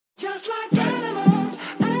Just like animals,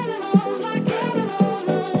 animals like animals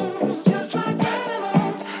move. Just like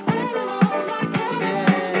animals, animals like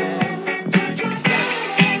animals. Just like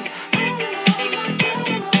animals, animals like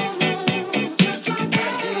animals move. Just like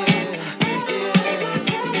animals.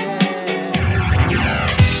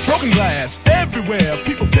 Broken glass everywhere.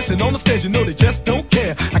 People pissing on the stage, you know they just don't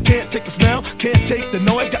care. I can't take the smell, can't take the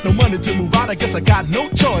noise. Got no money to move out, I guess I got no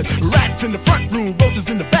choice. Rats in the front room,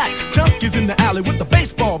 roaches in the back. Junkies in the alley with the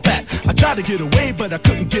baseball bat. I tried to get away, but I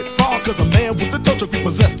couldn't get far, cause a man with a tow truck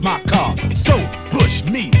repossessed my car. Don't push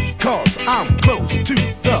me, cause I'm close to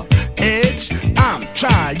the edge. I'm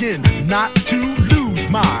trying not to lose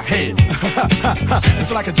my head.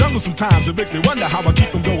 It's like a jungle sometimes, it makes me wonder how I keep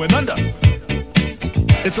from going under.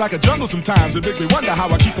 It's like a jungle sometimes, it makes me wonder how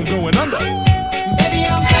I keep from going under. Baby,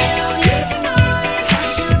 I'm feeling you tonight.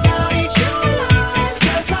 Hunt you down, eat you alive.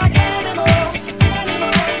 Just like animals,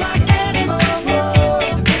 animals like animals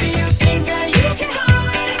move. Baby, you think that you can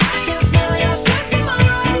hide. I can smell yourself from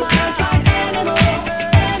miles. Just like animals,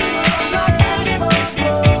 animals like animals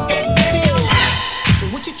move. Baby, so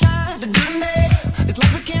what you trying to do to me? It's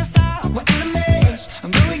like we can't stop, we're enemies.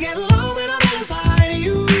 And when we get low, when I'm inside of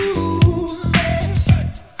you.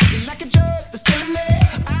 You're like a drug that's killing me.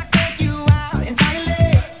 I take you out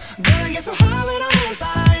entirely. Girl, I get so high when I'm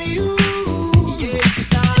inside of you. Yeah, you can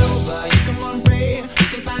start over, you can run free. You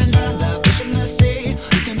can find another fish in the sea.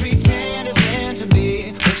 You can pretend it's meant to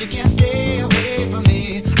be, but you can't stay away from me.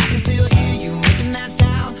 I can still hear you making that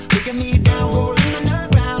sound, taking me down, rolling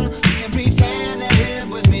underground. You can pretend that it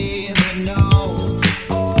was me, but no.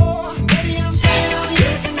 Oh, baby, I'm feeling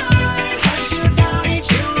you tonight. Hunt you down, eat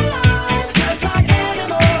you alive. Just like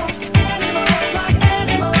animals, animals like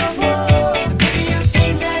animals move. Baby, you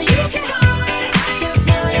think that you can hide. I can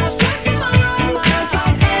smell yourself from miles. Just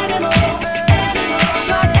like animals, animals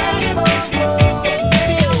like animals move.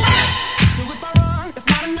 Baby, so if I run, it's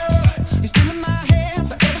not enough. You're still in my head,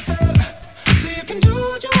 forever stuck. So you can do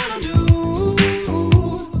what you wanna do.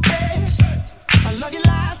 I love your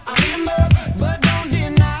lies, I'll eat 'em up, but don't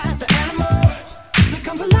deny the animal that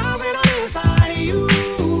comes alive when I'm inside of you.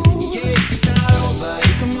 Yeah, you can start over,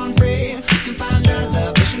 you can run free, you can find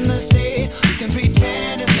other fish in the sea. You can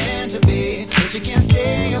pretend it's meant to be, but you can't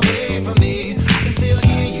stay away from me. I can still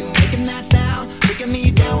hear you making that sound, taking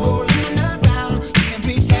me down, rolling underground. You can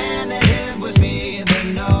pretend that it was me, but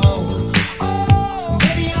no. Oh,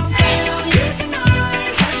 baby, I'm feeling you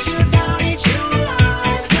tonight. Hunt you down, eat you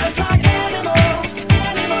alive. Just like animals,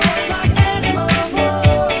 animals like animals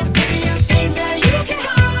move. Baby, you think that you can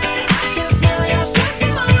hide. I can smell yourself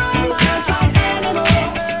from miles. Just like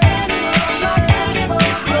animals, animals like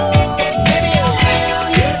animals move. Baby, I'm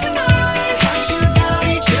feeling you tonight. Hunt you down,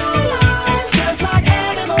 eat you alive. Just like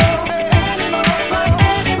animals, animals like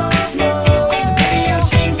animals move. Baby, you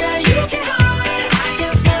think that you can hide. I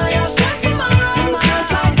can smell yourself from miles. Just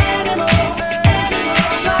like animals,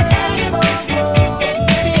 animals like animals move.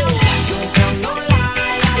 Baby, don't tell no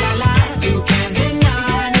lie, lie, lie, lie. You can't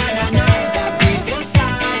deny, nah, nah, nah. That beast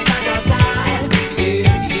inside, side, side, side.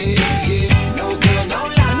 Yeah, yeah, yeah. No girl, no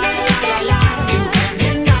lie, lie, lie, lie. You can't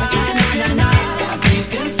deny, that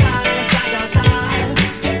beast inside, side, side, side.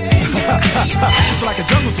 It's like a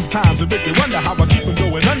jungle sometimes, it makes me wonder how I keep from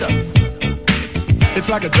going under. It's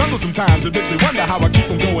like a jungle sometimes, it makes me wonder how I keep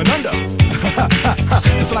from going under.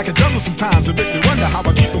 It's like a jungle sometimes, it makes me wonder how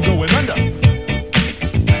I keep from going under.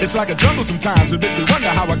 It's like a jungle sometimes, it makes me wonder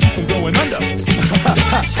how I keep from going under.